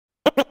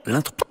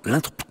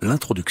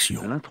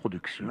L'introduction.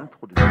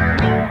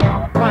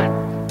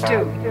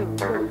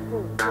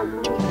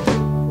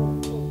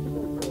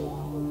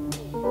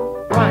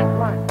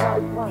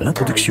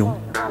 L'introduction,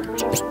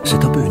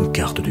 c'est un peu une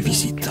carte de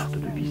visite.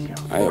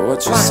 Hey,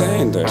 what you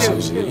saying there,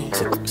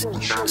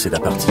 C'est la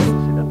partie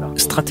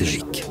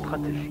stratégique.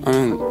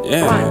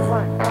 Yeah.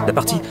 La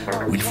partie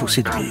où il faut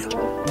séduire,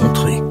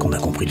 montrer qu'on a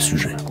compris le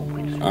sujet.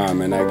 Ah,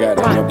 man, I got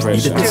it. No Il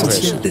pressure, est no essentiel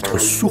pressure. d'être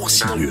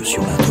sourcilleux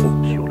sur l'intro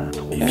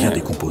et bien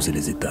décomposer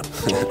les étapes.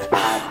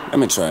 Let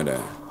me try that.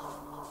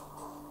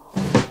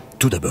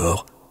 Tout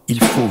d'abord,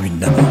 il faut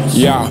une amorce.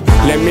 Yeah,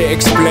 let me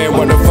explain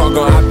what the fuck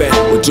gon' happen.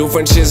 With two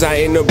Frenchies out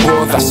in the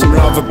booth, that's some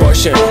love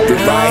abortion. We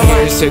right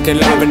here, taking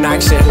love in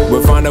action.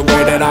 We find a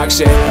way that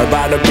action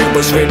about the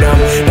people's freedom.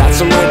 That's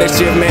some real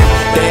achievement.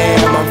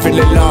 Damn, I'm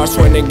feeling lost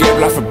when they give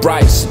life a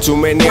price. Too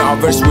many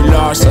of us we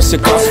lost, that's the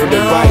cost for the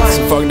rights.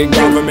 And fuck the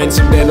government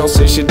if they don't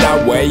say shit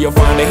that way. You'll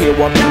find it here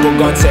what people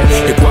gon' say.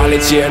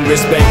 Equality and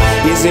respect,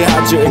 easy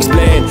how to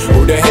explain.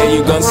 Who the hell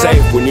you gon'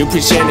 save when you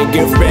preach and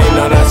give pain?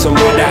 Now that's some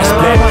way that's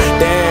plain.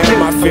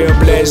 Damn, I feel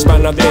blessed by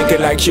not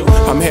thinking like you.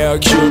 I'm hell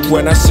cute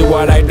when I see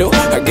what I do.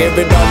 I gave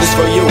it all this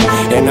for you,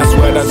 and I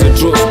swear that's the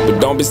truth. But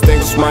don't be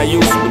stinks with my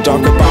youth. We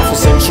talk about for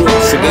some truth.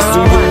 See, there's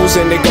two rules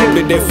and they gon'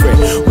 be different.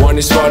 One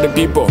is for the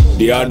people,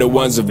 the other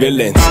one's the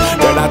villains.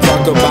 But I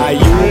talk about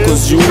you,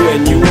 cause you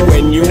and you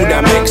and you,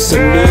 that makes a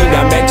me,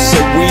 that makes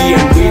a we,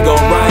 and we gon'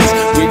 rise.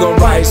 We gon'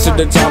 rise to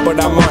the top of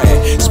that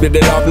mountain. Spit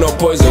it off, no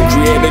poison,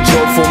 create a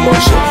joyful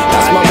motion.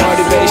 That's my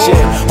motivation.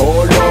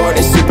 Oh Lord,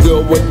 it's too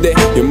good with it.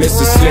 You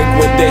Mr. Slick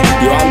with it.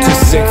 Yo, I'm too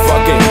sick,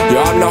 fuck it. Yo,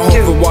 I'm not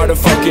home for what a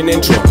fucking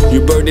intro.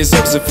 You birdies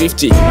up to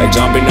 50, like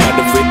jumping out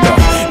the free throw.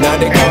 Now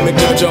they call me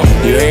Jojo.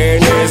 Your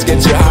ears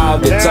get you high all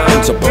the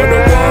time. So put a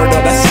word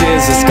all that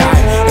sees the sky.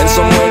 And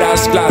somewhere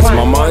that's glass.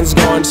 My mind's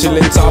gone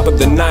chilling top of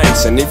the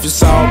nights. And if you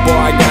saw a boy,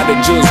 I got the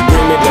juice,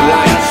 bring me the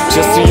light.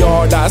 Just to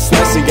your that's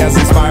nice, it has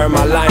inspired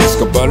my lines.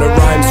 Couple of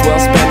rhymes well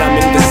spent, I'm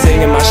in the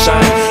singing my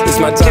shine. It's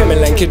my time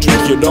and like a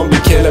drink, you don't be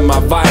killing my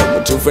vibe.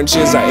 But two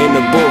Frenchies are in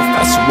the booth,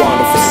 that's a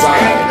wonderful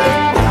sight.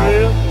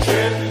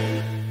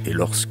 Et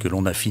lorsque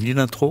l'on a fini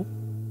l'intro,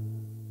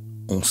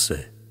 on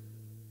sait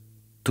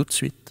tout de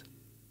suite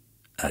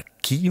à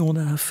qui on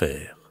a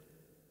affaire.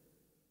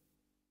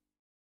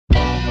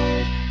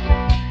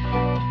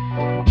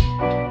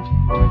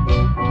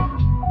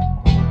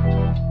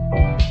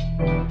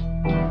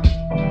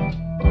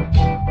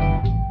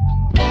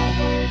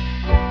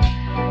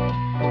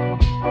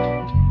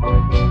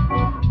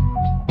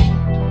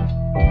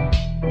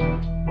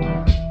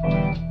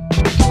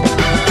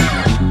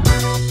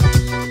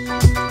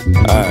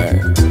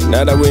 Alright,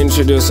 now that we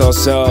introduce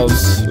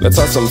ourselves, let's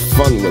have some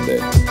fun with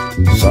it,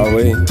 shall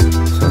we?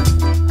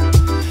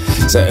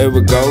 So here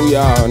we go,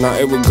 y'all, now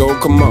here we go,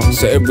 come on.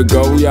 So here we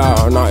go,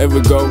 y'all, now here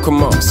we go,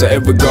 come on. So here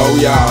we go,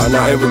 y'all,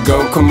 now here we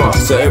go, come on.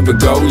 So here we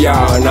go,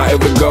 y'all, now here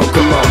we go,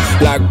 come on.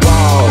 Like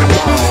wow,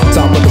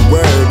 top of the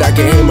world, I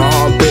can hear my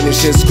heart beating,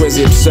 shit's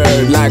crazy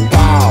absurd. Like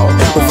wow,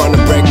 we're trying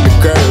to break the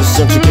curse.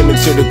 Don't you give me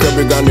to the curb,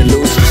 we're gonna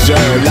lose for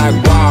sure. Like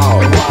wow,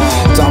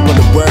 top of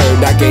the world,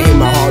 I can hear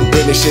my heart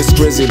beating, shit's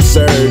crazy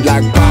absurd.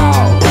 Like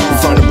wow,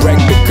 we're trying to break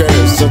the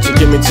curse. Don't you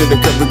give me to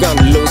the curb, we're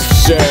gonna lose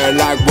for sure.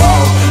 Like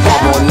wow,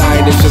 I won't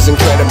lie, this was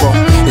incredible.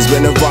 It's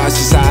been a while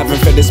since I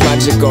haven't felt this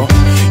magical.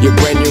 You're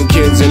brand new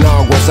kids in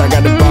August. I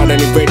got about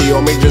any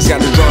radio, me just got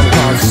the drum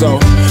card. So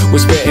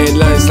we're spitting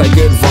lines like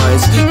good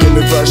vines. Give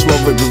me fresh smoke,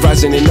 we'll be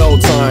rising in no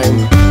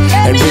time.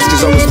 And risk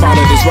is always part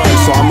of this rhyme.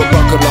 So I'm a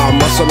buckle on,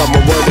 muscle on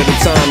my word at a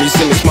time. You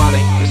see me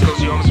smiling, it's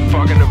cause you almost been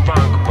fucking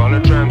around. All the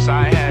drums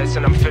I had,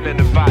 and I'm feeling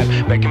the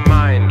vibe. Back in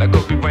mind, like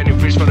I'll be ready,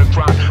 reach for the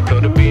crown.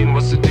 Blow the bean,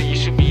 what's the day you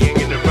should be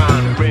hanging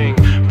around.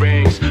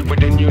 Rings, with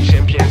the new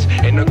champions.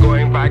 Ain't no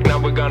going back, now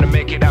we're gonna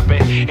make it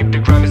happen. If the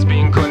crime is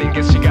being calling,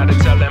 guess you gotta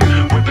tell them.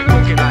 We've been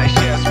cooking like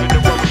chefs with the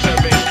one we're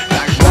serving.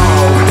 Like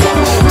wow,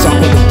 top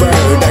of the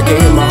bird, I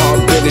can hear my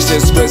heart beat, it's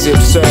just crazy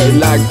absurd.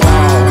 Like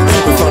wow,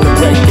 we're trying to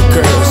break the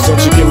curse. Don't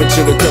you give me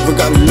to the curb, we're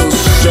gonna lose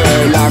for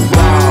sure. Like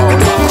wow,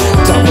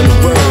 top of the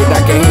bird,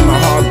 I can hear my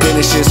heart beat,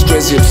 it's just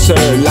crazy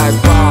absurd. Like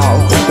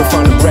wow, we're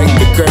trying to break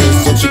the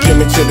curse. Don't you give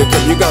me to the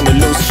curb, you're gonna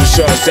lose for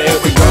sure. Say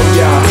here we go,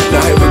 yeah,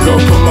 now here we go,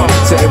 come on.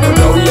 Say here we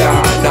go, yeah,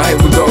 now here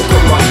we go,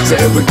 come on. Say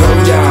here we go,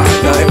 yeah,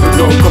 now here we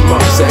go, come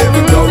on. Say here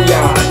we go,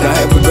 yeah, now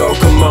here we go,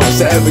 come on.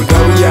 Say here we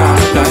go, yeah,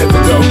 now here we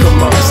go,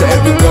 come on. Say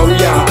here we go,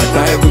 yeah,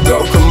 now here we go,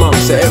 come on.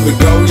 Say here we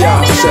go,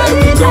 yeah, say here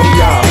we go,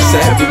 yeah,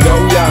 say here we go,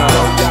 yeah.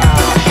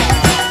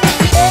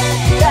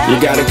 You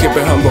gotta keep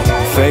it humble.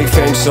 Fake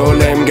fame so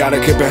lame, gotta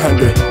keep it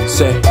 100.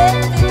 Say,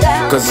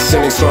 cause it's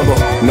in trouble.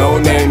 No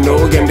name,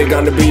 no game, they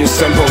gonna be your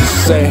simple.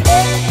 Say,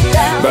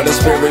 but the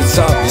spirit's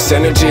up. This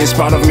energy is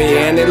part of me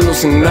and it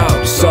loosen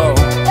up. So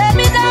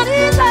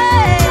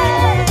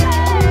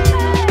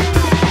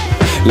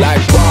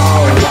like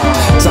wow,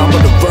 top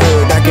of the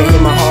bird, I can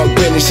hear my heart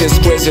beating, shit's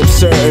crazy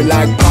absurd.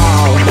 Like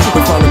wow,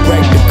 we're trying to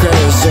break the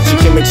curse. If you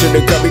came into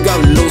the cup, we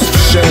gonna lose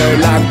for sure.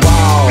 Like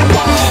wow,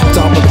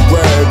 top of the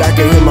bird, I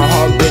can hear my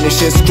heart beating.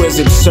 finish is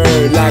exquisite,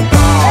 absurd, like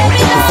pow.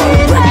 Before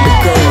I break the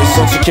curve,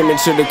 so you came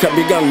into the cup,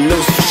 you gonna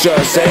lose for sure.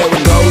 Say here we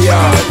go,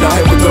 y'all. Now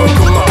here we go,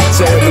 come on.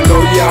 Say here we go,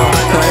 y'all.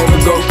 Now here we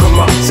go, come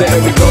on. Say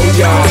here we go,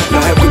 y'all.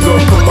 Now here we go,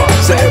 come on.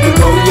 Say here we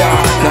go, y'all.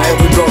 Now here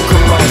we go,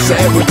 come on.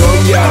 Say here we go,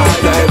 y'all.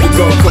 Now here we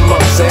go, come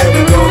on. Say here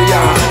we go,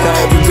 y'all. Now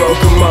here we go,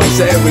 come on.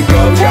 Say here we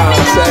go, y'all.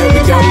 Say here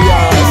we go,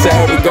 y'all. Say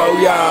here we go,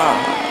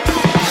 y'all.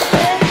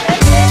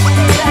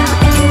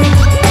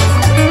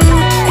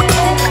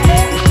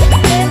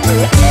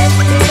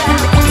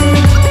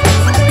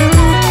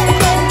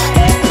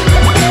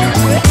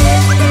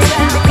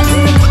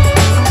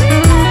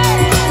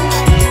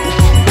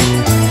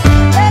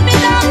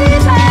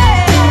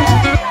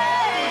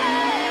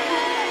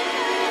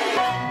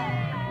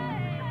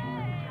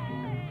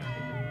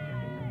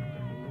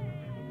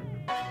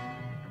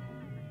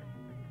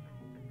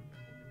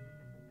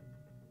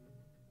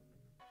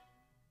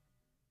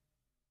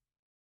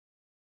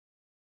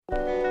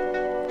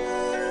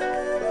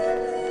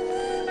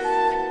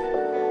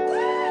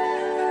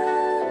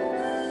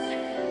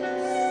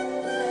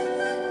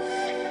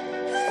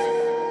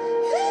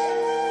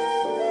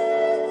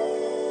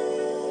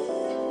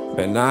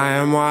 And I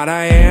am what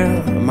I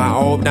am, I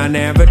hope I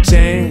never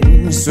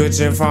change.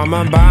 Switching from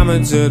a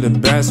bomber to the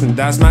best one,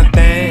 that's my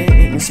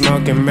thing.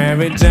 Smoking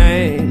Mary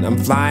Jane, I'm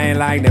flying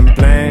like them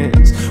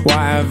planes.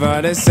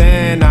 Whatever they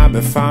say, I've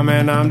been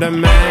farming, I'm the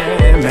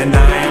man. And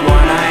I am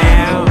what I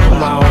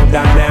am, I hope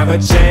I never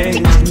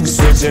change.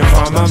 Switching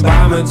from a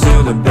bomber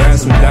to the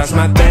best one, that's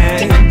my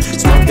thing.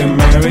 Smoking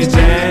Mary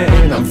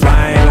Jane, I'm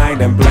flying like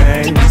them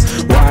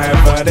planes.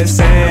 Whatever they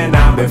say,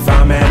 I've been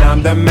farming,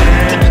 I'm the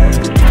man.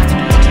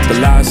 The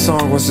last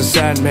song was a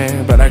sad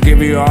man, but I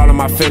give you all of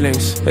my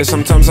feelings. And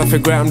sometimes I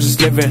figure I'm just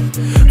living.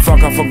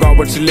 Fuck, I forgot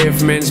what to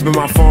live means, but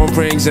my phone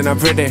rings and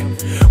I've written.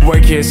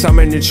 Wake here,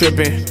 something you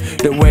tripping.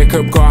 The wake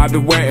up call I've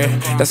been waiting.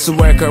 That's the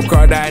wake up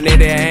call that I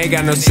need it. I ain't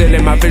got no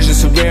ceiling, my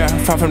vision's surreal.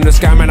 Far from the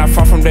sky, man, I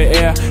far from the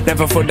air.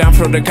 Never fall down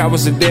from the car,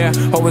 was a dare.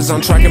 Always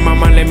on track in my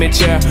mind, let me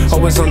chair.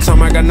 Always on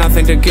time, I got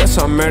nothing to get.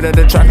 So I murder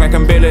the track like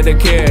I'm Billy the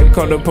Kid.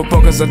 Call the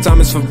popo cause the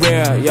time is for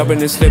real. Y'all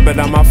been asleep, but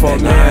I'm my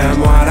fault, man. I am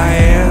what I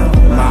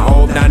am, I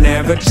hope I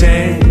never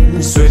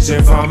change.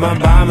 Switching from a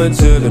bomber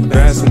to the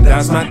best one,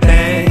 that's my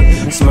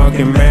thing.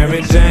 Smoking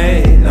Mary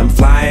Jane, I'm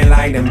flying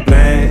like them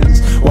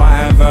planes.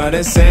 Whatever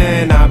they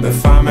say, I've been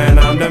farming,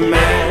 I'm the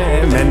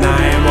man. And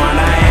I am what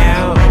I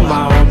am,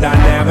 I hope I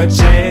never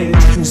change.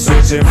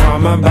 Switching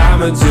from a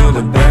bomber to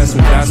the best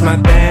one, that's my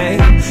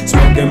thing.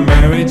 Smoking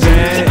Mary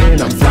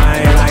Jane, I'm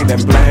flying like them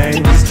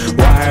planes.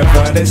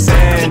 Whatever they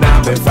say,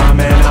 I've been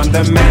farming, I'm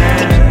the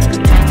man.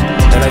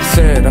 And like I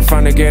said, I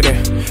finally get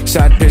it.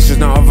 Shot pictures,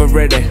 not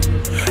overrated.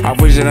 I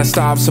wish that I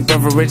stopped, super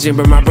rigid,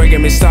 but my brain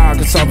get me stuck.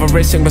 It's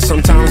over-racing, but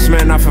sometimes,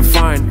 man, I feel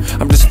fine.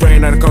 I'm just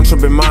praying that the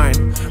control be mine.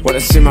 When I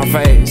see my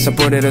face, I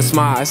put it a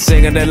smile. I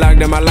sing and they like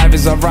that my life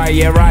is alright,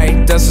 yeah,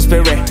 right. That's the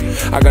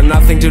spirit. I got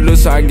nothing to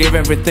lose, so I give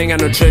everything. I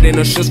no trading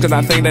no shoes, cause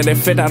I think that they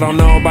fit. I don't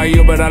know about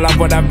you, but I love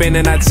what I've been,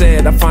 and that's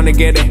it. I finally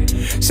get it.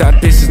 Shot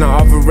pieces,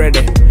 not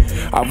overrated.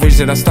 I wish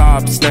that I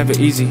stopped, it's never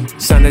easy.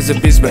 Sun is a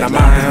beast, but I'm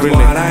out really.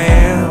 What I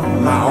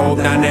am, I hope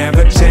I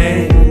never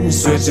change.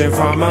 Switching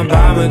from a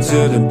bomber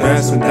to the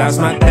best one, that's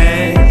my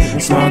thing.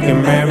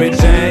 Smoking Mary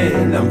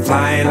Jane, I'm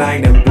flying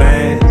like them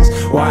planes.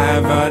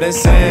 Whatever they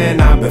say,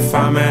 I've been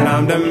farming,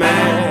 I'm the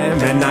man.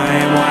 And I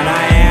am what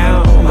I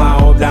am, I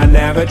hope I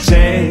never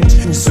change.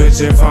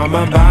 Switching from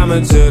a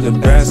bomber to the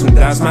best one,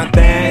 that's my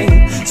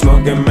thing.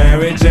 Smoking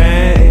Mary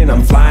Jane,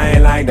 I'm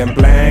flying like them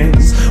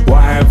planes.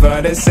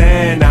 Whatever they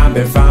say, I've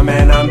been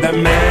farming, I'm the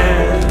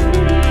man.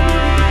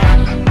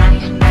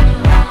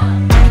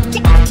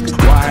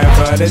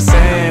 Whatever they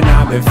say,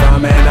 I've been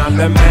farming, I'm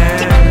the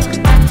man.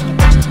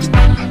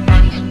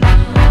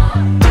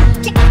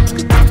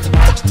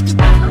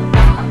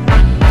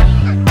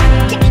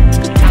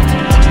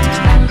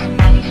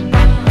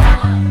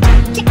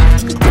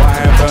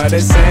 Whatever they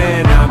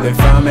say, I've been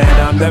farming,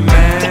 I'm the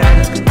man.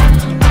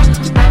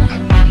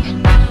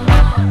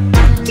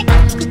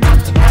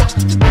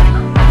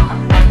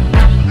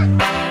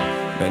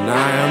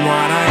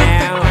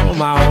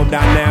 I hope I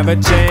never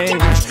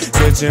change.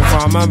 Switching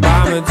from a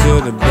bomber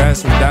to the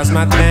best one, that's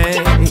my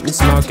thing.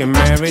 Smoking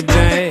Mary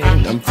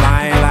Jane, I'm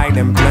flying like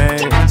them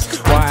planes.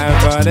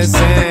 Whatever they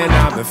say,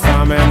 I've been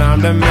farming,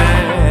 I'm the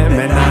man.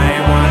 And I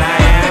am what I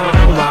am,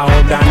 I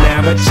hope I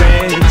never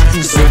change.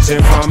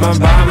 Switching from a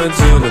bomber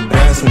to the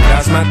best one,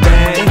 that's my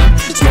thing.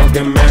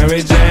 Smoking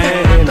Mary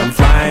Jane, I'm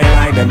flying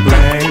like them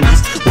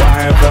planes.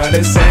 Whatever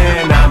they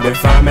say, I've been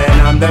farming,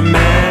 I'm the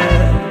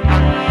man.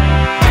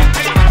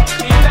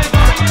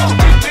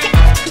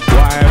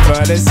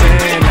 Whatever they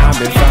say, I've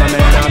been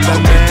farming, I'm the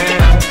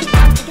man.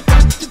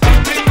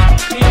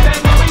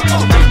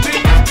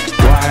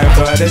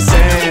 Whatever they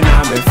say,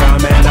 I've been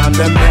farming, I'm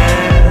the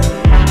man.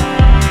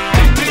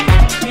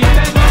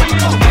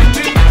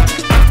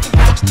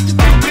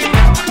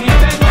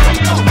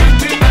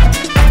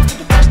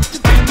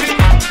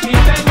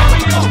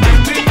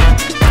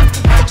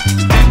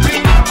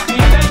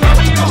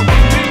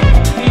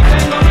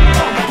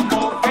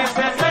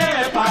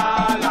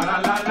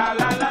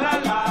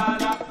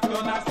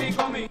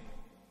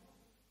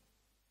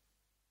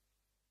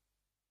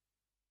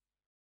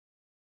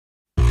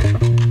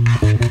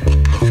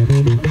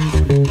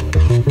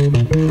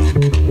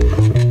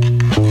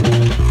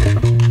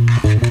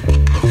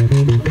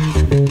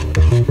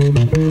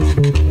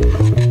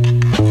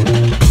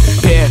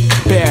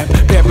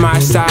 my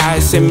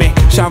style, see me.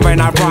 Shine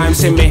when I rhyme,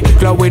 see me.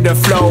 Glow with the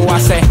flow, I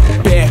say,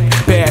 pep,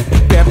 pep,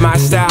 pep my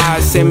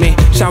style, see me.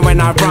 Shine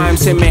when I rhyme,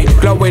 see me.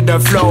 Glow with the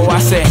flow, I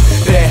say,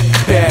 pep,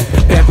 pep,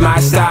 pep my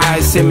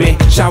style, see me.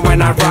 Shine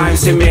when I rhyme,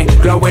 see me.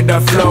 Glow with the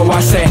flow,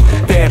 I say,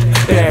 pep,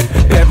 pep,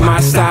 pep my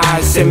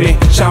style, see me.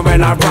 Shine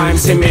when I rhyme,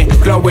 see me.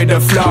 Glow with the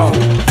flow.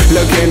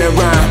 Looking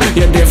around,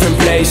 your different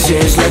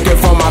places, looking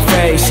for my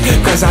face,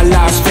 cause I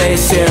lost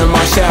faith in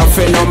myself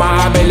and all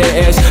my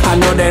abilities. I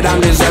know that I'm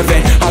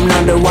deserving, I'm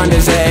not the one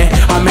deserving.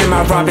 I'm in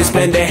my rhyme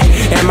splendid,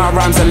 and my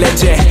rhymes are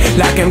legit,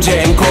 like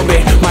MJ and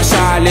Kobe. My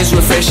style is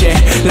refreshing,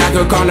 like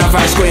a cone of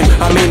ice cream.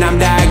 I mean I'm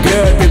that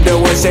good, with the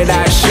words that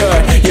I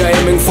should. You're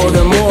aiming for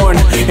the moon,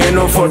 and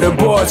not for the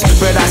boards,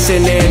 but I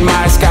send in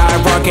my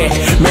skyrocket.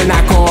 Man,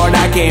 I called,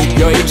 I came,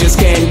 yo, you just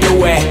can't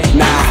do it.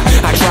 Nah,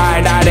 I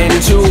tried out in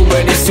two,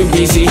 but it's too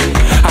busy.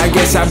 I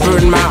guess I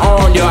burned my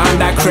own, yo, I'm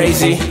that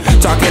crazy.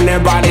 Talking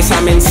about this,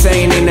 I'm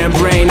insane in the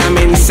brain. I'm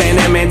insane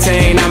and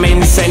maintain, I'm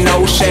insane,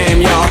 no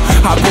shame, yo.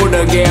 I put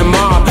the game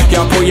up,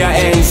 yo, put your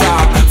hands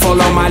up.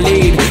 Follow my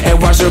lead,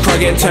 and watch the crowd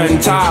get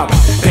turned top.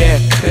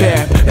 Pep,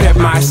 pep, pep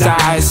my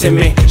style, see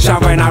me.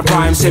 Shine when I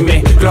rhyme, see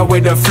me. Glow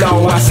with the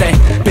flow, I say,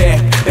 pep,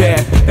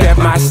 pep, pep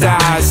my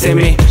style, see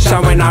me.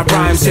 Shine when I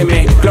rhyme, see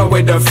me. Glow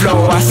with the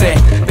flow, I say,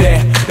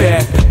 pep,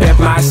 pep, pep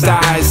my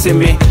style, see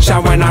me.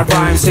 Shine when I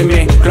rhyme, see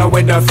me. Glow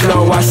with the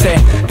flow, I say,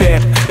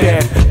 pep,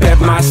 pep, pep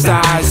my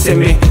style, see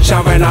me.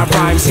 Shine when I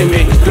rhyme, see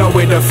me. Glow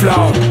with the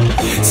flow.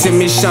 See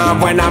me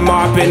shine when I'm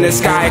up in the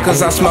sky,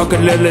 cause I smoke a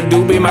little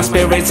doobie. My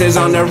spirits is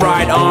on the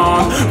right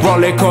arm.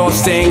 Roller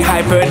coasting,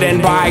 hyper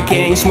than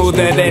biking,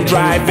 smoother than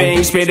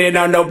driving, speeding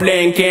on no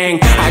blinking.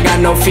 I got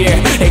no fear,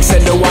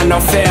 except the one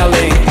of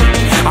failing.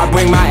 I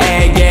bring my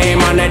A game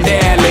on a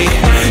daily.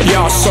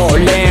 Y'all so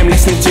lame,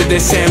 listening to the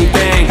same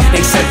thing,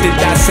 except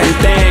that same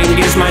thing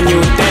is my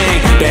new thing.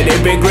 That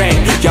it be great.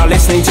 Y'all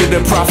listening to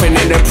the prophet,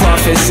 and the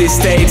prophecy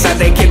states I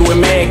think it will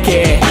make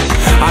it.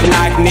 I'm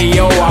like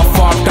Neo, I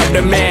fucked up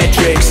the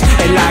matrix,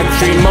 and like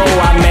Primo,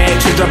 I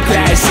made you drop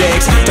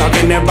classics.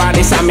 Talking about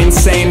this, I'm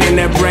insane in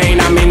the brain,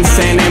 I'm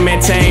insane and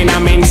maintain,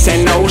 I'm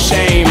insane, no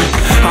shame.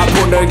 I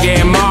put the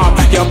game up,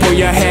 y'all put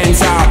your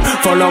hands up.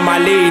 Follow my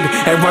lead,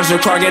 and watch the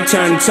crowd get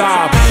turned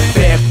top.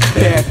 Pep,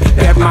 pep,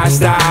 pep my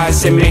style,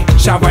 see me.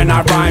 Shine when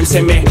I rhyme,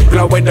 see me.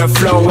 Glow with the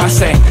flow, I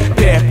say,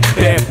 pep,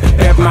 pep,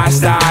 pep my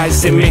style,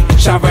 see me.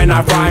 Shine when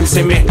I rhyme,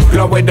 see me.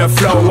 Glow with the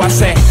flow, I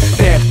say,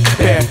 pep,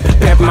 pep,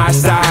 pep my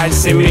style,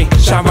 see me.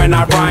 Shine when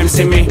I rhyme,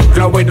 see me.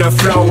 Glow with the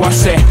flow, I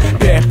say,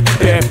 pep,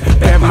 pep,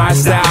 pep my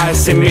style,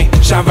 see me.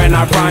 Shine when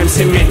I rhyme,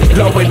 see me.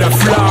 Glow with the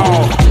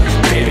flow.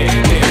 Pep,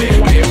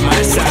 pep, pep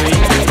my style.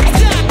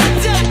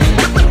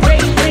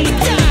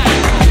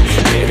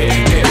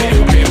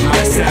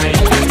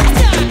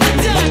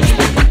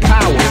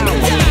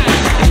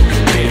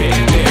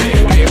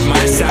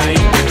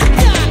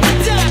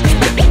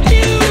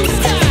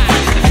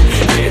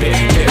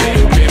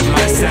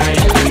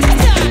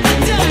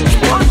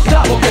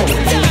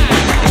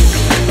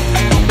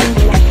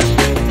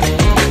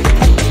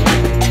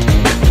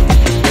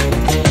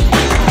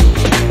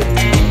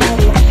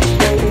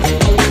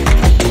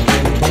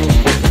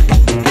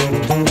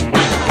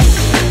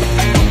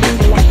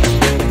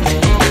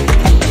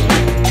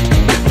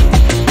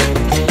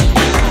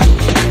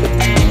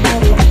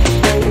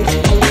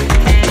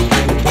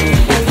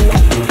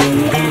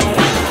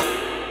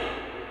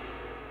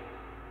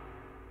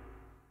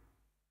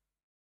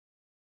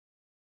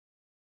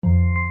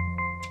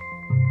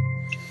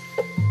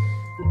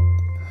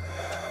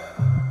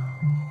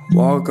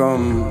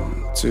 Welcome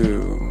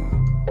to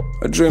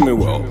a dreamy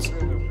world.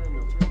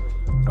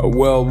 A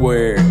world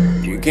where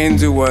you can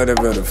do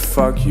whatever the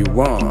fuck you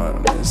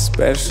want,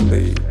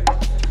 especially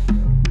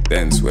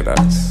dance with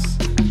us.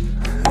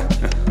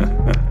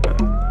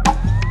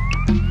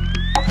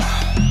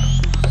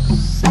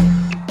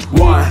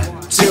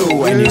 1,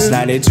 2, and you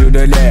slide it to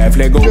the left.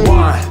 Let go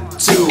 1,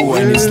 2,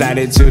 and you slide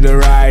it to the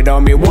right.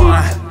 On me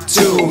 1,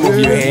 2, move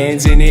your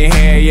hands in the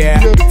air, yeah.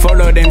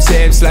 Follow them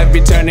steps, life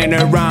be turning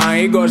around.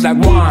 It goes like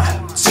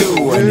 1,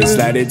 2, and you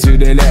slide it to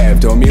the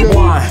left. On me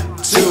 1,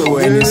 2,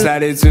 and you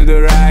slide it to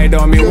the right.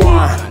 On me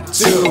 1,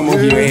 2,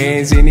 move your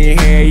hands in the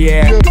air,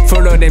 yeah.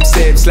 Follow them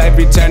steps, life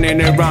be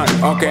turning around.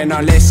 Okay,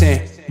 now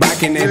listen.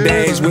 Back in the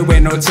days, we were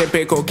no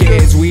typical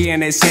kids. We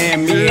in the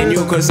same, me and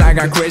you, cause I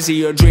got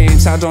crazier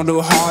dreams. I don't do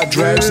hard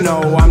drugs,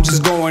 no, I'm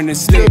just going to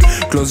sleep.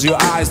 Close your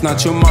eyes,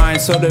 not your mind,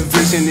 so the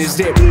vision is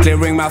deep.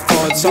 Clearing my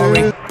thoughts,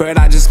 sorry, but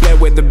I just play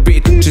with the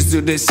beat. Just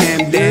do the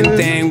same damn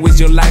thing with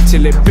your life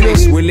till it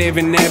peaks. We live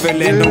in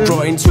Neverland, don't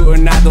grow into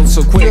an adult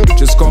so quick.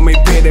 Just call me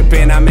Peter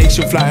Pan, I make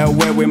you fly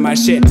away with my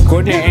shit.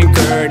 Good and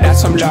anchor,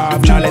 that's some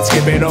love, now let's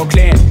keep it all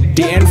clean.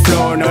 The end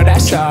flow, no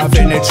that stuff,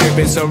 and the trip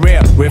is so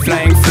real. We're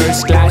flying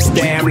first class,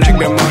 damn, like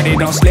the money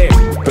don't slip.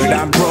 But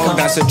I'm broke,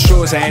 that's the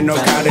truth, I ain't no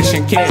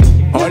Kardashian kid.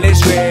 All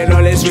is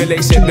real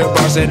except the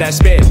bars that I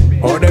spit.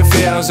 All the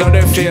feels,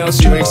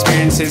 your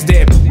experience is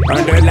dip.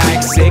 Under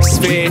like 6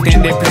 feet,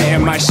 and they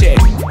playing my shit.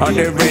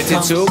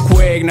 Underrated too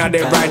quick, now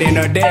they riding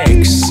our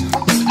decks.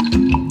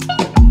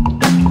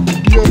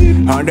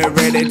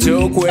 Underrated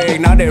too quick,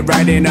 now they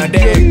writing our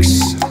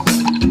dicks.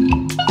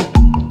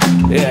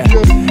 Yeah,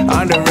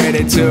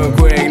 underrated too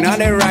quick, now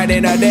they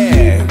writing our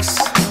dicks.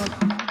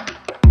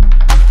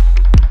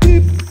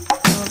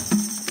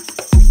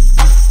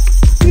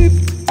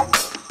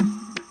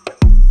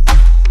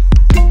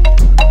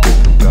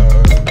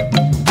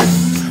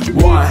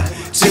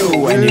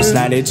 When you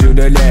slide it to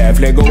the left,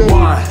 let go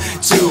 1,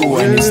 2.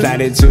 When you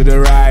slide it to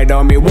the right,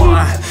 on me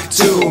 1,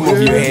 2.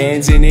 Move your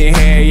hands in the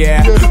air,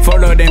 yeah.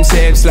 Follow them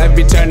steps, like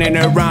be turning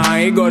around.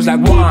 It goes like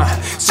 1,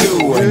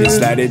 2. When you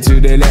slide it to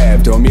the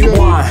left, on me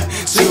 1,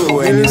 2.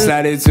 When you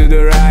slide it to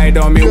the right,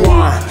 on me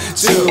 1,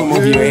 2.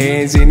 Move your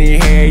hands in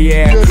the air,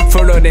 yeah.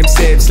 Follow them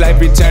steps, like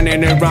be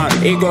turning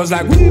around. It goes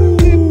like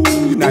woo.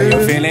 Now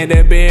you're feeling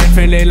the beat,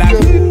 feeling like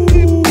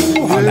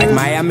woo. Hard like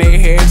Miami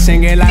Heat,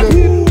 singing like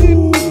woo.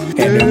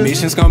 And the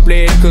mission's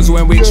complete, cause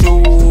when we choose,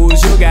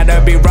 you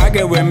gotta be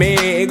rockin' with me.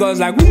 It goes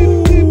like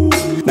woo.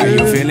 Now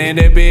you feeling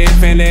the beat,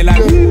 feeling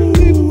like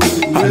woo.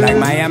 Hard like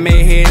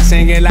Miami Heat,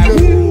 singing like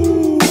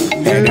woo.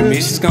 And the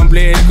mission's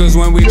complete, cause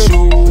when we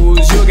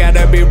choose, you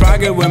gotta be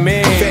rockin' with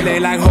me.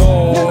 Feeling like,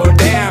 oh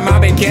damn,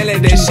 I've been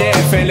killing this shit.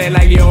 Feeling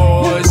like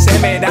yours,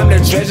 say man, I'm the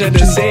treasure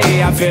to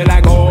see. I feel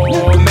like,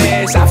 oh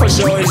man, I for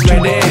sure is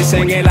ready.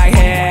 Singing like,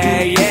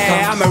 hey,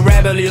 yeah, I'm a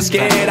rebel, you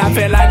scared. I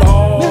feel like,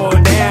 oh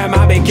damn,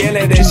 I've been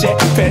killing this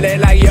shit. Feeling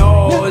like,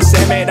 yo,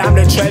 say man, I'm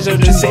the treasure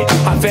to see.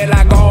 I feel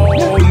like,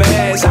 oh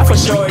man, I for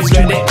sure is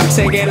ready.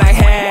 Singing like,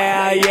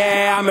 hell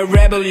yeah, I'm a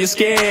rebel, you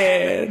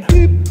scared.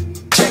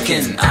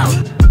 Checking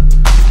out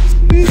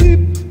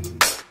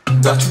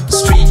the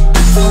street.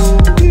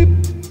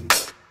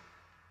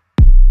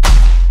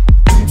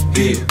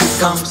 Here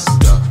comes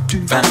the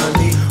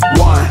family.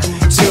 1,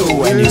 2,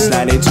 when you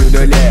slide it to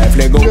the left,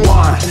 let go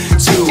 1,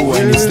 2.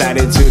 When you slide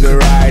it to the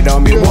right,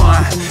 on me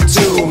 1,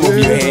 2. Move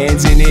your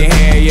hands in the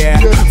air, yeah.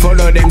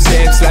 Follow them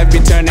steps, like be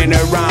turning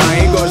around.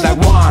 It goes like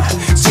 1,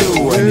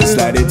 2. When you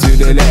slide it to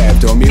the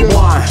left, on me 1,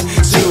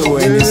 2.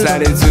 When you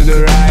slide it to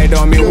the right,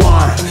 on me 1,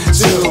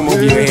 2.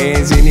 Move your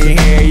hands in the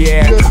air,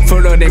 yeah.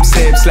 Follow them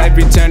steps, like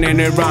be turning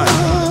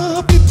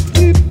around.